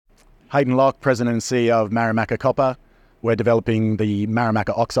Hayden Locke, President and CEO of Marimaca Copper. We're developing the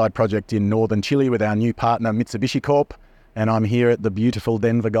Marimaca Oxide project in northern Chile with our new partner, Mitsubishi Corp. And I'm here at the beautiful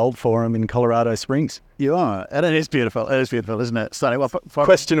Denver Gold Forum in Colorado Springs. You are, and it is beautiful. It is beautiful, isn't it? Stunning. Well,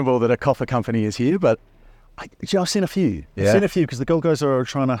 questionable that a copper company is here, but I've seen a few. Yeah. I've seen a few because the gold guys are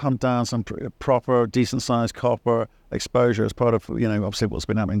trying to hunt down some proper, decent-sized copper exposure as part of, obviously what's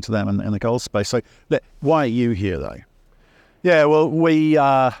been happening to them in the gold space. So, why are you here, though? Yeah,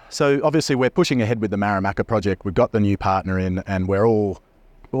 well, so obviously we're pushing ahead with the Marimaca project. We've got the new partner in, and we're all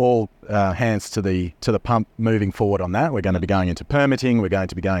hands to the pump moving forward on that. We're going to be going into permitting. We're going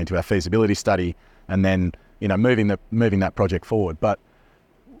to be going to our feasibility study, and then moving that project forward. But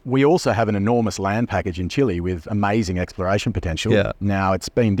we also have an enormous land package in Chile with amazing exploration potential. Yeah. Now, it's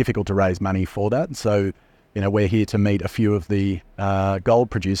been difficult to raise money for that, so we're here to meet a few of the gold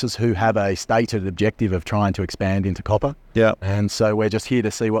producers who have a stated objective of trying to expand into copper. Yeah. And so we're just here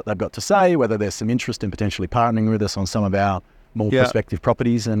to see what they've got to say, whether there's some interest in potentially partnering with us on some of our more prospective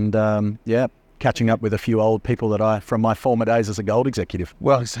properties, and catching up with a few old people from my former days as a gold executive.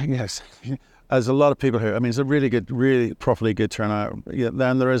 Well, yes, there's a lot of people here. I mean, it's a really properly good turnout. Yeah,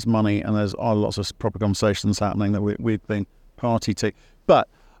 then there is money, and there's lots of proper conversations happening that we've been party to. But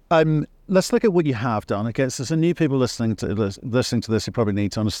let's look at what you have done. Okay, so there's some new people listening to this who probably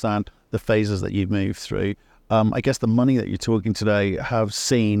need to understand the phases that you've moved through. I guess the money that you're talking today have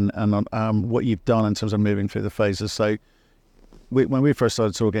seen and what you've done in terms of moving through the phases. So when we first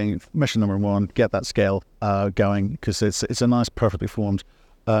started talking, mission number one, get that scale going, because it's a nice, perfectly formed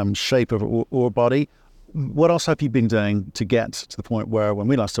shape of ore body. What else have you been doing to get to the point where, when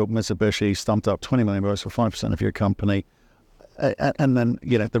we last talked, Mitsubishi stumped up $20 million for 5% of your company, and then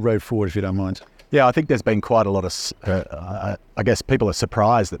the road forward, if you don't mind? Yeah, I think there's been quite a lot of, I guess people are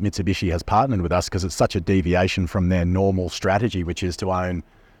surprised that Mitsubishi has partnered with us, because it's such a deviation from their normal strategy, which is to own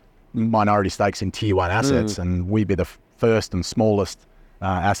minority stakes in tier one assets, and we'd be the first and smallest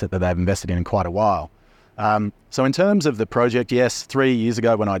asset that they've invested in quite a while. So in terms of the project, yes, 3 years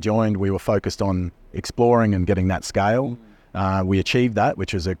ago when I joined, we were focused on exploring and getting that scale. We achieved that,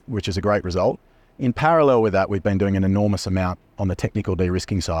 which is a great result. In parallel with that, we've been doing an enormous amount on the technical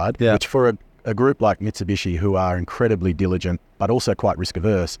de-risking side, which for a group like Mitsubishi, who are incredibly diligent but also quite risk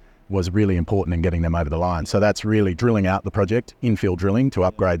averse, was really important in getting them over the line. So that's really drilling out the project, infill drilling to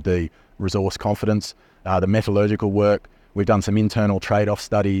upgrade the resource confidence, the metallurgical work. We've done some internal trade-off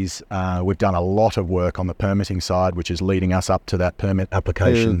studies. We've done a lot of work on the permitting side, which is leading us up to that permit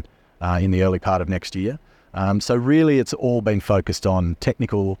application in the early part of next year. So really it's all been focused on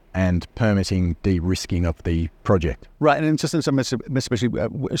technical and permitting de-risking of the project. Right, and just in some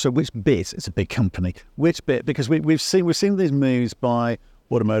Mitsubishi, so which bit, it's a big company, which bit, because we've seen these moves by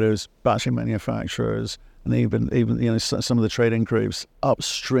automotives, battery manufacturers, and even some of the trading groups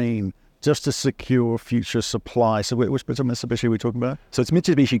upstream, just to secure future supply. So which bit of Mitsubishi are we talking about? So it's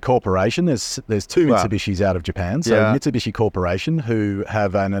Mitsubishi Corporation. There's two Mitsubishis out of Japan. So Mitsubishi Corporation, who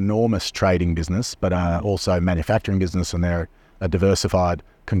have an enormous trading business, but also manufacturing business, and they're a diversified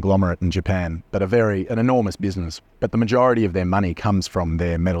conglomerate in Japan, but an enormous business. But the majority of their money comes from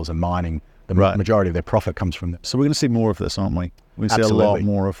their metals and mining. The majority of their profit comes from them. So we're going to see more of this, aren't we? We're going to see a lot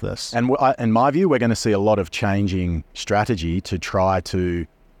more of this. And in my view, we're going to see a lot of changing strategy to try to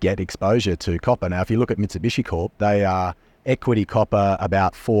get exposure to copper. Now, if you look at Mitsubishi Corp, they are equity copper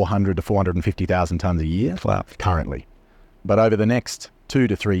about 400 to 450,000 tonnes a year currently. But over the next 2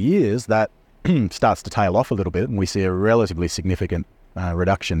 to 3 years, that starts to tail off a little bit, and we see a relatively significant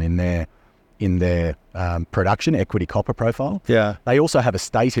reduction in their production equity copper profile. Yeah. They also have a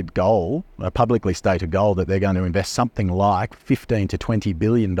stated goal, a publicly stated goal, that they're going to invest something like $15 to $20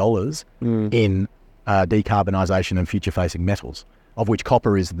 billion in decarbonisation and future-facing metals, of which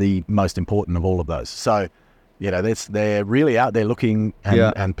copper is the most important of all of those. So, they're really out there looking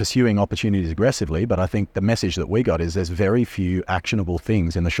and pursuing opportunities aggressively. But I think the message that we got is there's very few actionable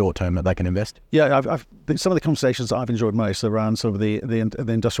things in the short term that they can invest in. Yeah, some of the conversations that I've enjoyed most around sort of the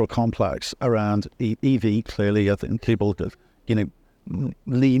industrial complex around EV. Clearly, I think people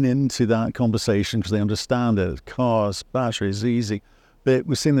lean into that conversation because they understand it. Cars, batteries, easy. But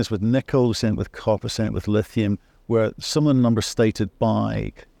we've seen this with nickel, we've seen it with copper, we've seen it with lithium, where some of the numbers stated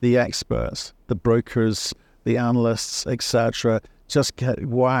by the experts, the brokers, the analysts, etc., just get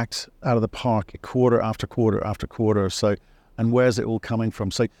whacked out of the park quarter after quarter after quarter. So, and where's it all coming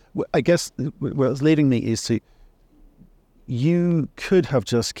from? So I guess what's leading me is to, you could have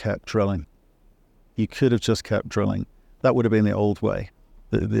just kept drilling. You could have just kept drilling. That would have been the old way,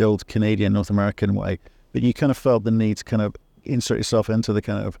 the old Canadian, North American way. But you kind of felt the need to kind of insert yourself into the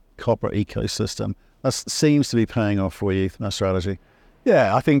kind of copper ecosystem. That seems to be paying off for you, that strategy.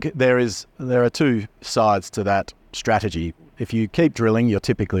 Yeah, I think there are two sides to that strategy. If you keep drilling, you're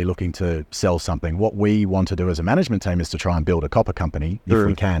typically looking to sell something. What we want to do as a management team is to try and build a copper company if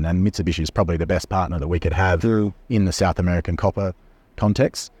we can. And Mitsubishi is probably the best partner that we could have in the South American copper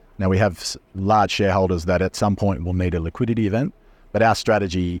context. Now, we have large shareholders that at some point will need a liquidity event, but our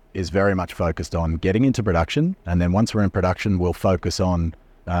strategy is very much focused on getting into production. And then once we're in production, we'll focus on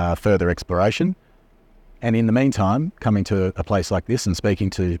further exploration. And in the meantime, coming to a place like this and speaking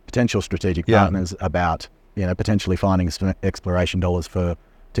to potential strategic partners about potentially finding some exploration dollars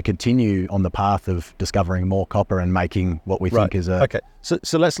to continue on the path of discovering more copper and making what we think is a... Okay,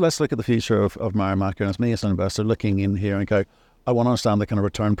 so let's look at the future of Marimaca. And as me as an investor looking in here and go, I want to understand the kind of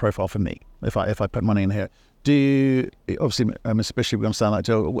return profile for me if I put money in here. Obviously, Mitsubishi, we understand that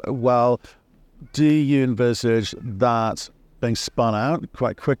too. Well, do you envisage that being spun out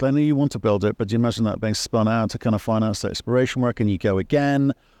quite quickly? I know you want to build it, but do you imagine that being spun out to kind of finance the exploration work and you go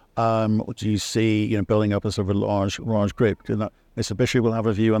again? Or do you see, building up a sort of a large group? Mitsubishi will have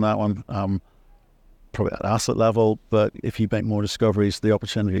a view on that one, probably at asset level, but if you make more discoveries, the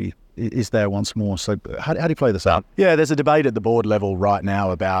opportunity is there once more. So how do you play this out? Yeah, there's a debate at the board level right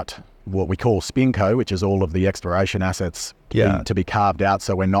now about what we call SpinCo, which is all of the exploration assets to be carved out,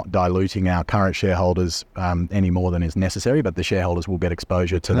 so we're not diluting our current shareholders any more than is necessary, but the shareholders will get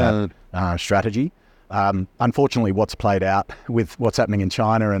exposure to that strategy. Unfortunately, what's played out with what's happening in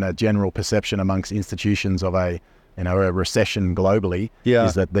China and a general perception amongst institutions of a recession globally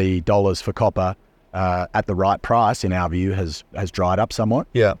is that the dollars for copper at the right price, in our view, has dried up somewhat.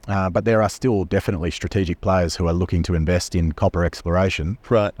 But there are still definitely strategic players who are looking to invest in copper exploration.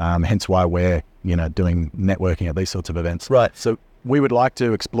 Right. Hence why we're doing networking at these sorts of events. Right. So we would like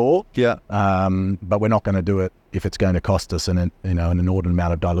to explore. Yeah. But we're not going to do it if it's going to cost us an inordinate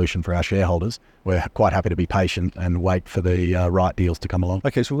amount of dilution for our shareholders. We're quite happy to be patient and wait for the right deals to come along.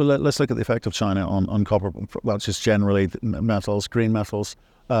 Okay, so let's look at the effect of China on copper, well, just generally metals, green metals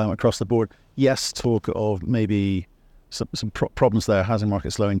across the board. Yes, talk of maybe some problems there, housing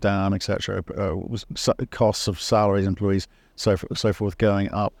market slowing down, etc. Costs of salaries, employees, so forth going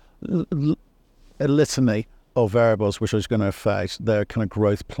up. A litany of variables which is going to affect their kind of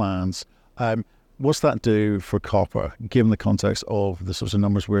growth plans. What's that do for copper, given the context of the sorts of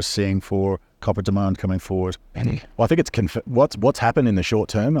numbers we're seeing for copper demand coming forward? Well, I think it's what's happened in the short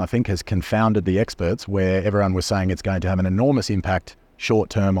term, I think, has confounded the experts, where everyone was saying it's going to have an enormous impact short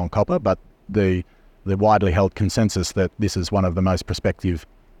term on copper, but the widely held consensus that this is one of the most prospective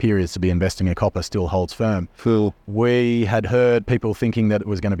periods to be investing in copper still holds firm. Cool. We had heard people thinking that it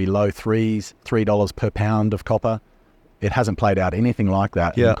was going to be low threes, $3 per pound of copper. It hasn't played out anything like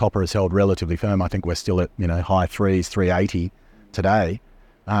that. Yeah. And copper is held relatively firm. I think we're still at high threes, 380 today.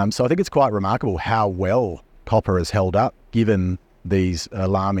 So I think it's quite remarkable how well copper has held up, given these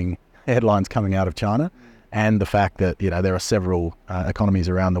alarming headlines coming out of China, and the fact that there are several economies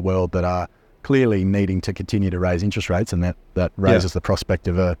around the world that are clearly needing to continue to raise interest rates, and that raises the prospect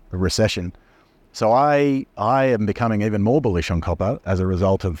of a recession. So I am becoming even more bullish on copper as a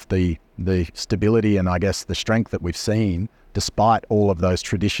result of the stability and I guess the strength that we've seen, despite all of those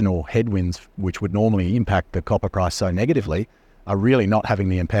traditional headwinds which would normally impact the copper price so negatively, are really not having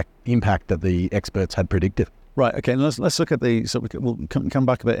the impact that the experts had predicted. Right. Okay. Let's look at we'll come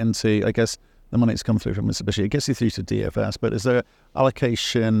back a bit into, I guess, the money that's come through from Mitsubishi. It gets you through to DFS, but is there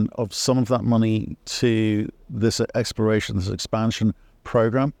allocation of some of that money to this exploration, this expansion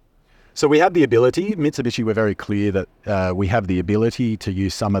program? So we have the ability, Mitsubishi, we're very clear that we have the ability to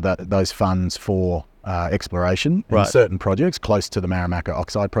use some of those funds for exploration in certain projects close to the Marimaca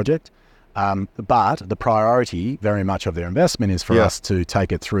oxide project. But the priority very much of their investment is for us to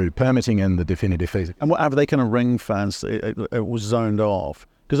take it through permitting and the definitive feasibility. And what have they kind of ring-fenced? It was zoned off?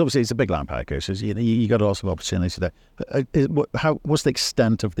 Because obviously it's a big land package, so you got lots of opportunity there. What's the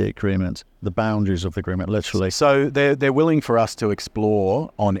extent of the agreement, the boundaries of the agreement, literally? So they're willing for us to explore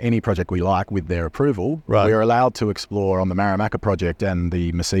on any project we like with their approval. Right. We're allowed to explore on the Marimaca project and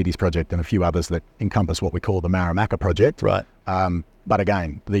the Mercedes project and a few others that encompass what we call the Marimaca project. Right. But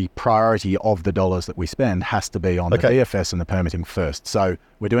again, the priority of the dollars that we spend has to be on the DFS and the permitting first. So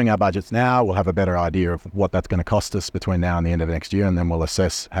we're doing our budgets now. We'll have a better idea of what that's going to cost us between now and the end of next year, and then we'll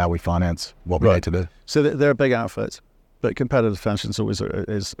assess how we finance what we need to do. So they're a big outfit, but competitive tension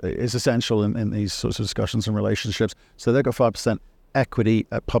is essential in these sorts of discussions and relationships. So they've got 5% equity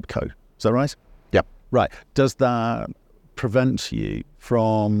at Pubco. Is that right? Yep. Right. Does that prevent you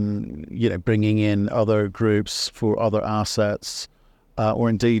from bringing in other groups for other assets?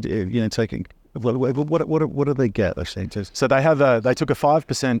 Or indeed, taking what do they get? So they took a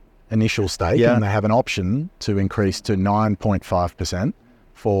 5% initial stake, and they have an option to increase to 9.5%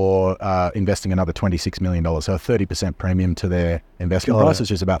 for investing another $26 million. So a 30% premium to their investment price,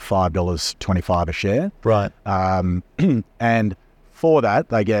 which is about $5.25 a share. Right. And for that,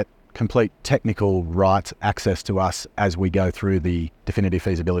 they get complete technical rights access to us as we go through the definitive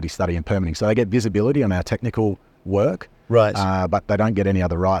feasibility study and permitting. So they get visibility on our technical work, right? But they don't get any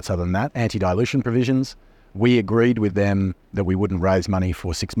other rights other than that. Anti-dilution provisions. We agreed with them that we wouldn't raise money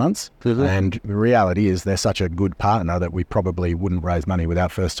for 6 months. Mm-hmm. And the reality is they're such a good partner that we probably wouldn't raise money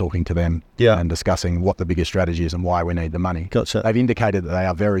without first talking to them and discussing what the biggest strategy is and why we need the money. Gotcha. They've indicated that they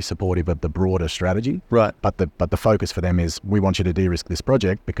are very supportive of the broader strategy. Right. But the focus for them is we want you to de-risk this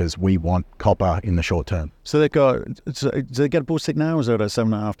project because we want copper in the short term. So do they get a board seat now, or is it at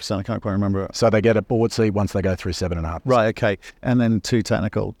 7.5%? I can't quite remember. So they get a board seat once they go through 7.5%. Right, okay. And then 2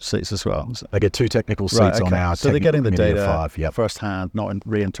 technical seats as well. They get 2 technical seats on our so they're getting the data 5, firsthand, not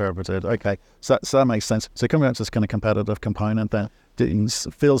reinterpreted. Okay, so that makes sense. So coming back to this kind of competitive component then, it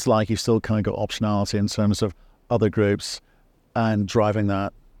feels like you've still kind of got optionality in terms of other groups and driving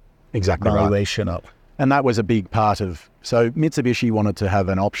that valuation up. And that was a big part of... So Mitsubishi wanted to have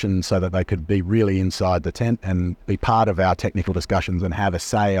an option so that they could be really inside the tent and be part of our technical discussions and have a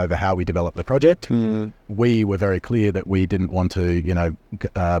say over how we develop the project. Mm. We were very clear that we didn't want to,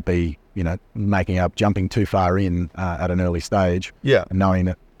 be, jumping too far in at an early stage. Yeah. Knowing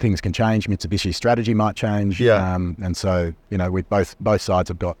that things can change, Mitsubishi's strategy might change. Yeah. And so, with both sides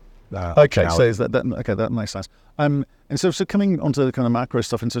have got... okay, so is that makes sense. And so coming onto the kind of macro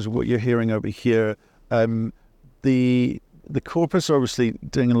stuff in terms of what you're hearing over here, the corporates are obviously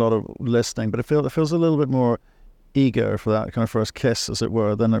doing a lot of listening, but it feels a little bit more eager for that kind of first kiss, as it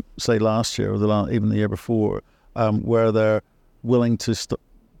were, than say last year or even the year before, where they're willing to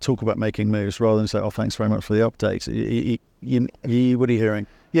talk about making moves rather than say, "Oh, thanks very much for the update." What are you hearing?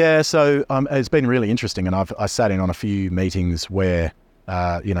 Yeah, so it's been really interesting, and I sat in on a few meetings where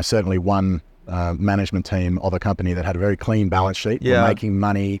certainly one management team of a company that had a very clean balance sheet, were making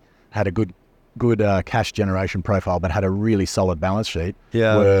money, had a good cash generation profile, but had a really solid balance sheet,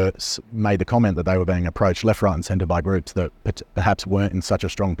 made the comment that they were being approached left, right and centre by groups that perhaps weren't in such a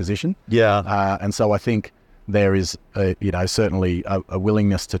strong position. Yeah. And so I think there is, certainly a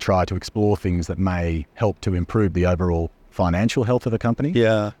willingness to try to explore things that may help to improve the overall financial health of the company.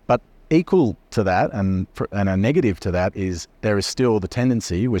 Yeah. But equal to that and a negative to that is there is still the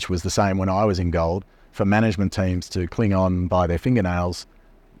tendency, which was the same when I was in gold, for management teams to cling on by their fingernails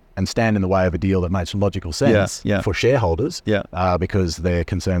and stand in the way of a deal that makes logical sense for shareholders, because they're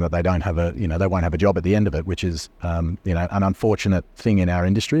concerned that they don't have they won't have a job at the end of it, which is, an unfortunate thing in our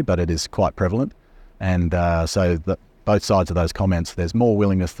industry, but it is quite prevalent. And so both sides of those comments, there's more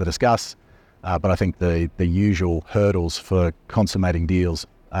willingness to discuss, but I think the usual hurdles for consummating deals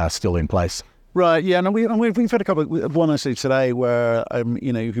are still in place. Right, yeah, and we've had a couple of one actually today where,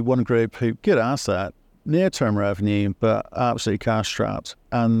 one group who good asset, near-term revenue, but absolutely cash-strapped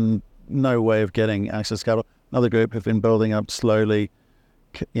and no way of getting access to capital. Another group have been building up slowly,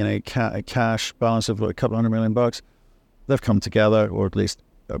 cash balance of a couple $100 million. They've come together, or at least,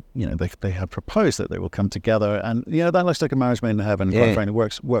 they have proposed that they will come together. And, that looks like a marriage made in heaven. Quite frankly,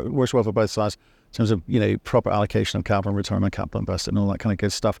 works well for both sides in terms of, proper allocation of capital and return on capital invested and all that kind of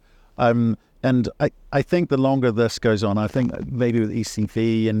good stuff. And I think the longer this goes on, I think maybe with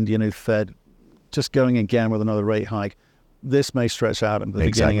ECB and, Fed just going again with another rate hike, this may stretch out into the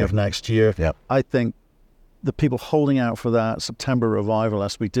beginning of next year. Yep. I think the people holding out for that September revival,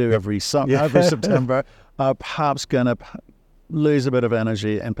 as we do every September, are perhaps going to lose a bit of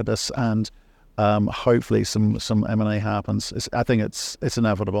energy, impetus, and hopefully some M&A happens. I think it's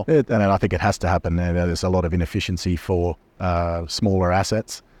inevitable. And I think it has to happen. There's a lot of inefficiency for smaller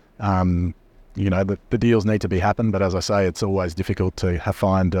assets. The deals need to be happen, but as I say, it's always difficult to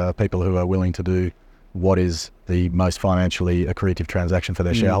find people who are willing to do what is the most financially accretive transaction for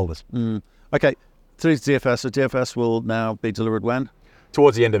their shareholders. Okay, through DFS. So DFS will now be delivered when?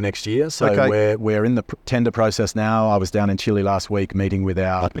 Towards the end of next year. So we're in the tender process now. I was down in Chile last week meeting with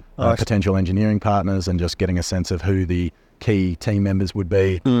our potential engineering partners and just getting a sense of who the key team members would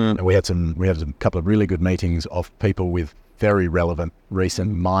be. And we had a couple of really good meetings of people with very relevant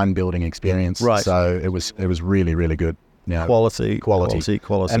recent mine building experience. Right. So it was really, really good. Quality.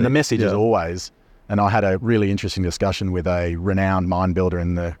 And the message is always, and I had a really interesting discussion with a renowned mine builder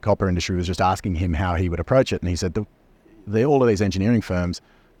in the copper industry who was just asking him how he would approach it. And he said, all of these engineering firms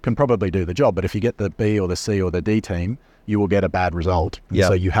can probably do the job, but if you get the B or the C or the D team, you will get a bad result.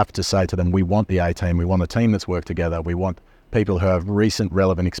 So you have to say to them, we want the A team, we want a team that's worked together, we want people who have recent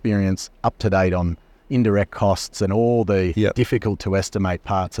relevant experience, up to date on indirect costs and all the Yep. difficult to estimate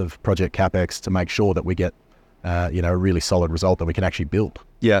parts of project CapEx to make sure that we get, a really solid result that we can actually build.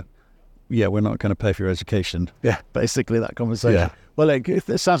 Yeah. Yeah, we're not going to pay for your education. Yeah. Basically, that conversation. Yeah. Well,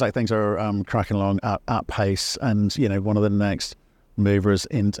 it sounds like things are cracking along at pace, and one of the next movers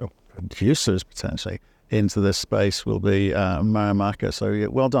into producers potentially into this space will be Marimaca. So yeah,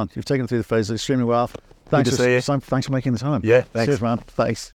 well done. You've taken through the phases extremely well. Thanks to see you. Thanks for making the time. Yeah, thanks. Cheers, man. Thanks.